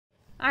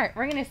All right,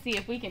 we're gonna see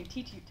if we can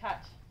teach you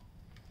touch.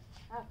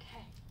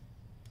 Okay,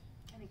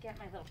 I'm gonna get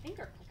my little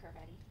finger clicker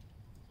ready.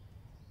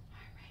 All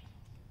right,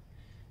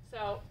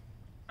 so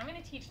I'm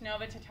gonna teach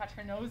Nova to touch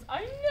her nose,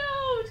 I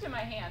know, to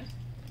my hand.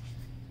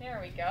 There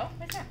we go.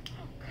 What's that?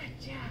 Oh, good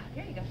job.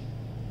 Here you go.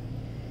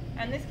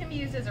 And this can be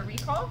used as a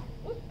recall.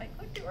 Oop, I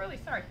clicked too early,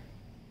 sorry.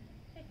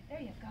 Okay, there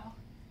you go.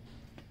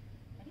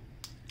 Ready?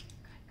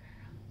 Good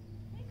girl.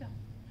 There you go.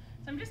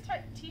 So I'm just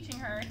teaching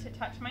her to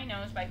touch my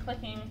nose by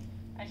clicking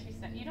as she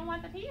said. You don't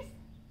want the piece?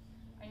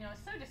 I know,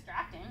 it's so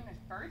distracting. There's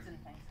birds and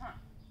things, huh?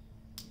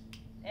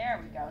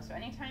 There we go. So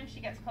anytime she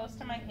gets close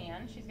to my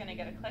hand, she's going to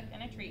get a click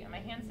and a treat. And my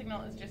hand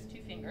signal is just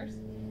 2 fingers.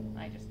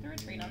 I just threw a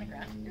treat on the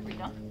ground. Here we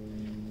go.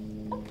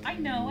 Oh, I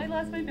know, I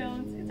lost my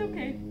balance. It's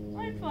okay.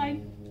 I'm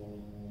fine.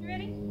 You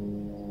ready?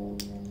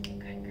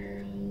 Good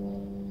girl.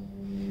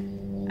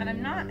 And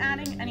I'm not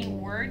adding any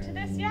word to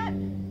this yet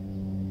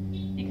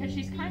because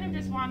she's kind of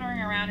just wandering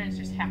around and it's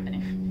just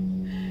happening.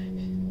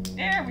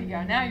 There we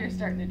go. Now you're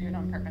starting to do it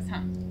on purpose,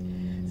 huh?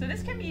 So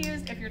this can be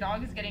used if your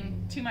dog is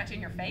getting too much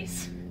in your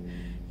face.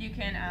 You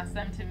can ask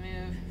them to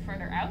move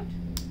further out.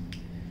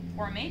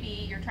 Or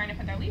maybe you're trying to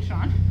put their leash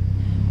on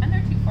and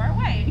they're too far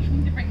away and you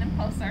need to bring them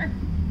closer.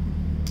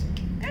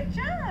 Good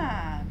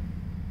job.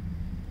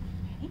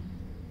 Okay.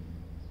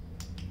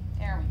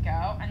 There we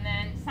go. And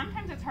then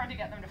sometimes it's hard to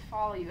get them to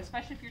follow you,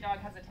 especially if your dog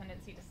has a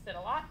tendency to sit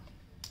a lot.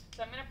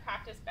 So I'm going to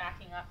practice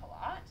backing up a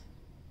lot.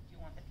 Do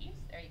you want the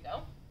piece? There you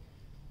go.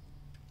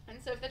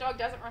 And so if the dog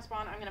doesn't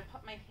respond, I'm going to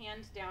put my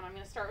hand down. I'm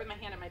going to start with my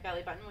hand on my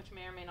belly button, which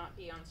may or may not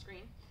be on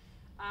screen.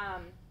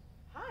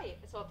 Hi.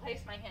 So I'll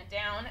place my hand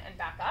down and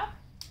back up.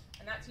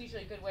 And that's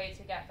usually a good way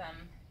to get them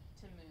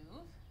to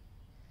move.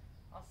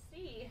 I'll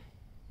see.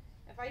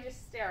 If I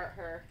just stare at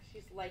her,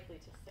 she's likely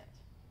to sit,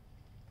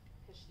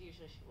 because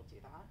usually she will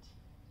do that.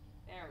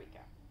 There we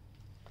go.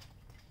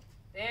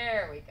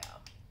 There we go.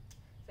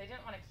 So I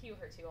didn't want to cue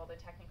her to,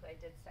 although technically I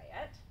did say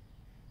it,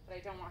 but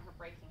I don't want her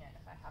breaking it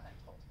if I haven't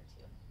told her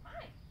to.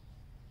 Hi.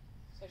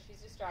 So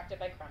she's distracted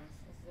by crumbs.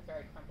 This is a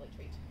very crumbly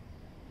treat.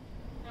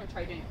 I'm going to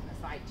try doing it from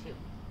the side too.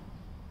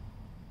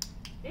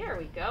 There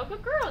we go.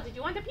 Good girl. Did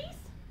you want the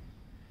piece?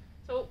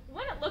 So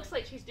when it looks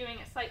like she's doing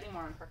it slightly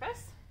more on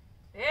purpose,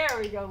 there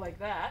we go, like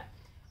that.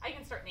 I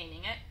can start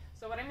naming it.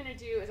 So what I'm going to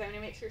do is I'm going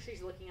to make sure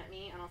she's looking at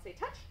me, and I'll say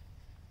touch,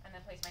 and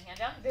then place my hand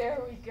down.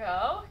 There we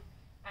go.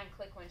 And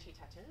click when she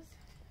touches.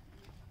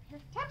 Here,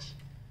 touch.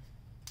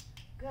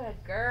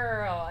 Good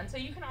girl. And so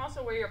you can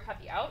also wear your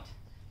puppy out,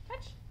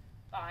 touch,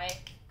 by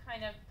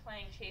kind of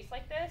playing chase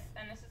like this.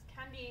 And this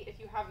can be, if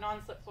you have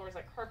non-slip floors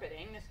like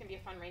carpeting, this can be a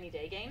fun rainy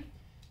day game.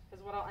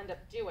 Because what I'll end up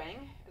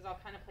doing is I'll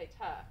kind of play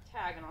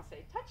tag, and I'll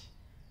say touch.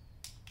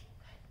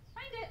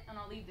 Find it, and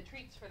I'll leave the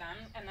treats for them,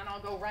 and then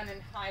I'll go run and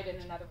hide in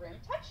another room.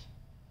 Touch.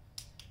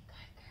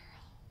 Good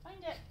girl.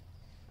 Find it.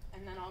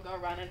 And then I'll go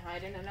run and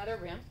hide in another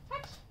room.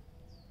 Touch.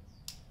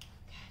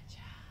 Good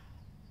job.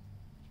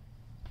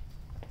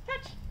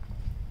 Touch.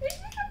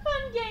 Isn't it a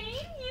fun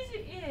game? Yes,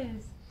 it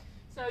is.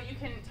 So you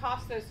can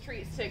toss those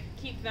treats to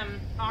keep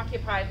them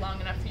occupied long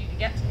enough so you can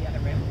get to the other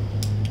room.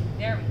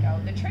 There we go.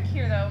 The trick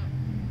here, though,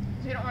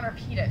 is you don't want to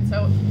repeat it.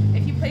 So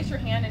if you place your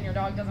hand and your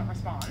dog doesn't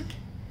respond,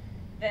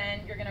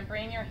 then you're going to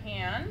bring your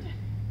hand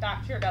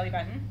back to your belly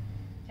button,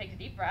 take a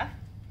deep breath.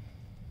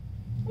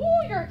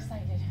 Ooh, you're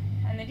excited.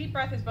 And the deep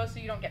breath is both so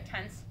you don't get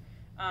tense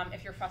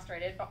if you're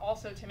frustrated, but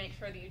also to make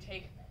sure that you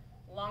take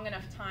long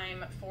enough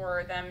time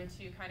for them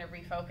to kind of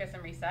refocus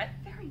and reset.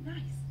 Very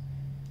nice.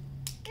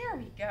 There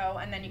we go.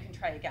 And then you can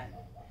try again.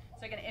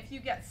 So again, if you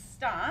get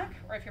stuck,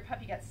 or if your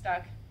puppy gets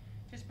stuck,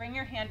 just bring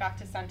your hand back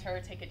to center,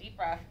 take a deep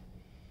breath,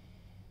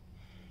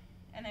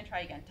 and then try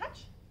again.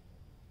 Touch.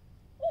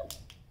 Ooh.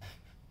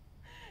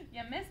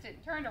 You missed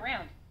it, turned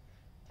around.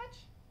 Touch.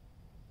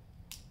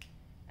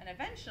 And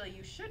eventually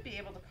you should be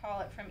able to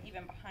call it from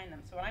even behind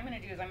them. So what I'm going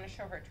to do is I'm going to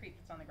show her a treat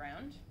that's on the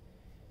ground.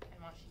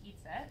 And while she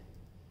eats it,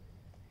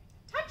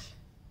 touch.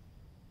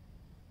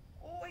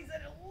 Oh, I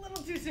said it a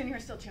little too soon, you're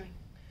still chewing.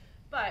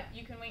 But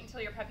you can wait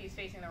until your puppy is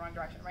facing the wrong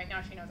direction. Right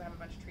now she knows I have a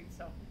bunch of treats,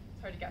 so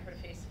it's hard to get her to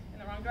face in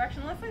the wrong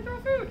direction unless I throw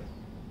food.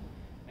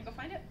 Can I go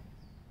find it?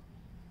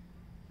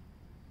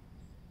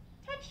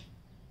 Touch.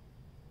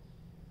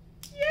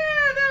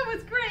 Yeah, that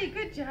was great.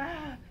 Good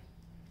job.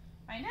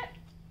 Find it.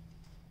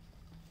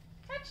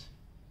 Touch.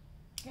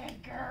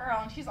 Good girl.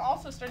 And she's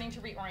also starting to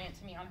reorient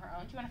to me on her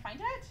own. Do you want to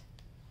find it?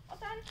 All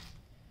done.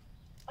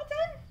 All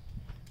done.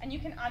 And you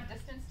can add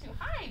distance to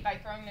hide by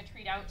throwing the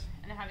treat out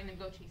and having them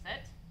go chase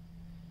it.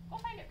 Go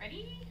find it.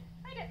 Ready?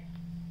 Find it.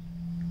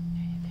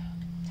 There you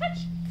go. Touch.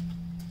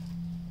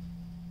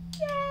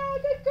 Yeah,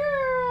 good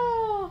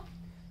girl.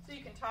 So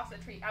you can toss a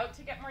treat out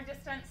to get more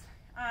distance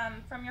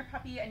from your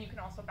puppy, and you can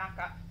also back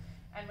up.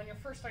 And when you're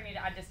first starting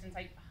to add distance,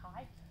 I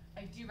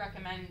do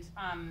recommend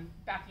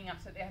backing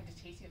up so they have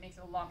to chase you. It makes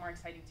it a lot more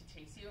exciting to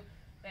chase you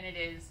than it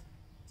is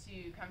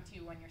to come to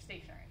you when you're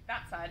stationary.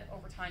 That said,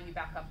 over time you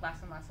back up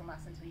less and less and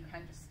less until you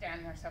can just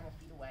stand there several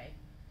feet away.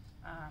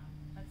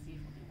 Let's see if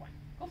we'll do one.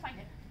 Go find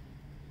it.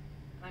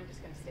 And I'm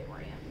just going to stay where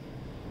I am.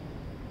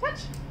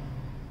 Touch.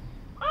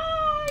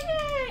 Oh,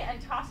 yay!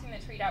 And tossing the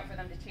treat out for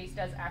them to chase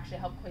does actually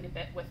help quite a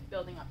bit with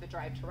building up the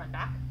drive to run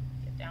back.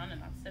 Get down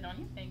and I'll sit on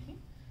you. Thank you.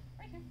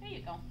 Right here. There you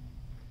go.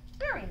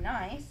 Very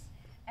nice.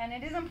 And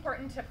it is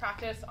important to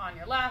practice on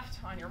your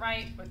left, on your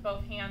right, with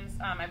both hands.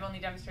 I've only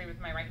demonstrated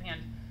with my right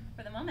hand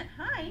for the moment.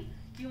 Hi.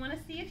 Do you want to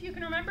see if you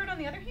can remember it on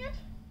the other hand?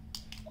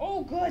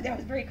 Oh, good. That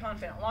was very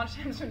confident. A lot of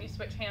times when you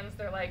switch hands,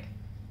 they're like,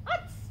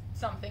 that's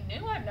something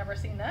new. I've never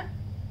seen that.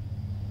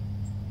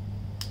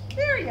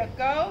 There you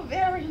go.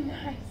 Very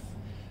nice.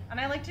 And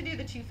I like to do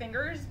the 2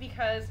 fingers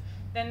because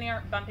then they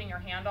aren't bumping your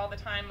hand all the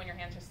time when your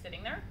hand's just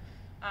sitting there.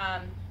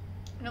 And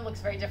it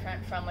looks very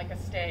different from like a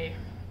stay,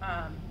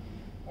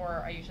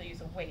 or I usually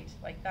use a weight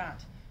like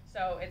that.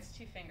 So it's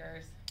 2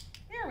 fingers.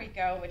 There we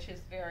go, which is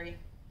very,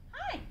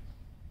 hi,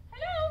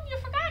 hello, you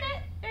forgot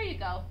it. There you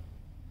go.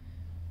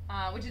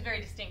 Which is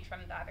very distinct from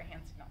the other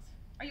hand signals.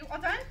 Are you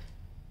all done?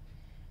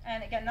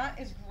 And again, that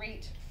is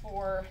great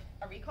for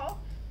a recall,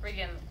 for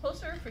getting them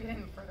closer, for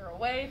getting them further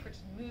away, for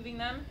just moving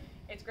them.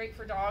 It's great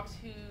for dogs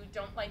who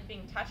don't like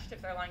being touched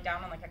if they're lying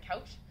down on like a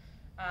couch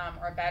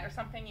or a bed or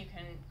something. You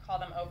can call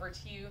them over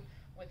to you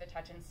with a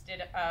touch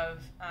instead of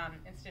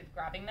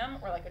grabbing them,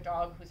 or like a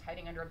dog who's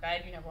hiding under a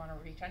bed. You never want to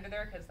reach under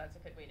there because that's a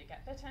good way to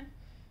get bitten.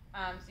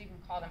 So you can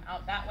call them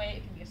out that way.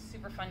 It can be a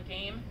super fun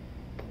game.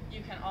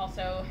 You can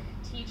also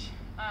teach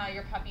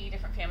your puppy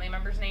different family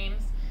members'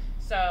 names.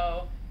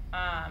 So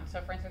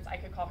for instance, I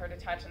could call her to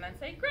touch and then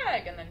say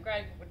Greg, and then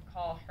Greg would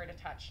call her to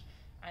touch.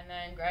 And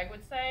then Greg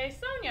would say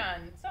Sonia,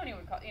 and Sonia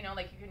would call,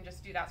 like you can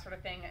just do that sort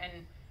of thing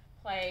and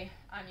play.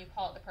 You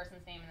call it the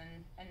person's name,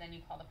 and then you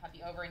call the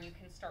puppy over, and you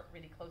can start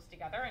really close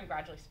together and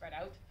gradually spread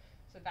out.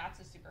 So that's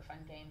a super fun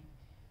game.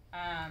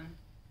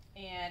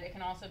 And it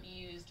can also be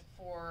used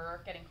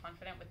for getting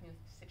confident with new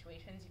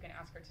situations. You can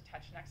ask her to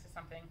touch next to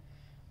something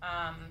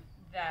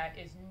that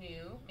is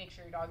new. Make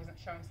sure your dog isn't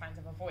showing signs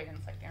of avoidance,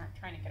 like they aren't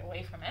trying to get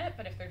away from it.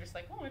 But if they're just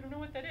like, oh, I don't know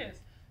what that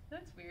is,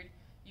 that's weird,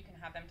 you can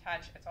have them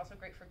touch. It's also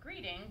great for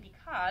greeting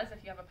because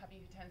if you have a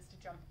puppy who tends to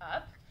jump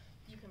up,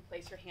 you can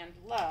place your hand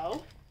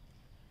low.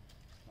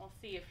 We'll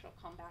see if she'll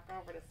come back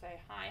over to say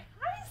hi.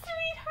 Hi,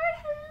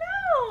 sweetheart,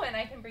 hello! And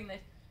I can bring the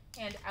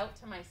hand out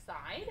to my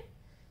side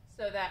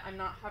so that I'm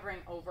not hovering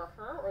over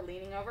her or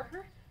leaning over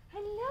her.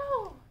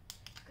 Hello!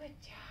 Good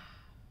job.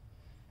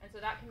 And so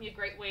that can be a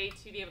great way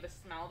to be able to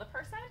smell the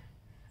person.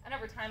 And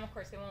over time, of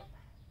course, they won't,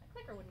 my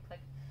clicker wouldn't click.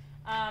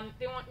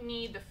 They won't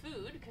need the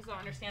food because they'll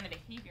understand the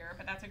behavior,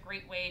 but that's a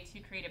great way to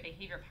create a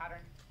behavior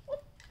pattern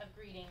of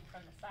greeting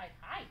from the side.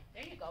 Hi,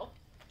 there you go.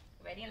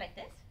 Ready like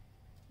this?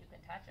 You can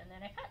touch and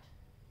then I touch.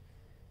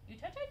 You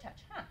touch, I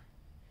touch, huh?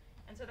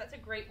 And so that's a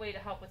great way to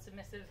help with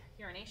submissive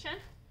urination.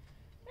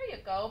 There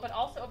you go, but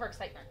also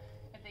overexcitement.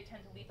 If they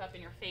tend to leap up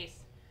in your face,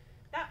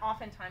 that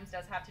oftentimes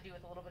does have to do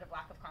with a little bit of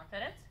lack of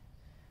confidence.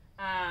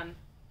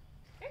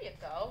 There you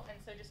go. And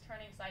so just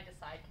turning side to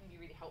side can be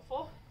really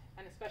helpful.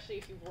 And especially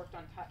if you've worked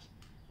on touch,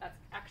 that's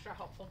extra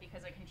helpful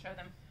because I can show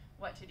them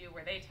what to do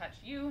where they touch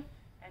you.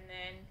 And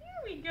then here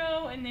we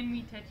go. And then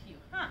we touch you,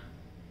 huh?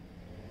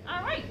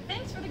 All right.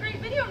 Thanks for the great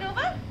video,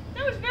 Nova.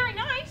 That was very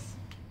nice.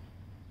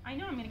 I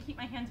know I'm going to keep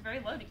my hands very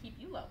low to keep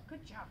you low.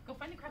 Good job. Go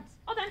find the crumbs.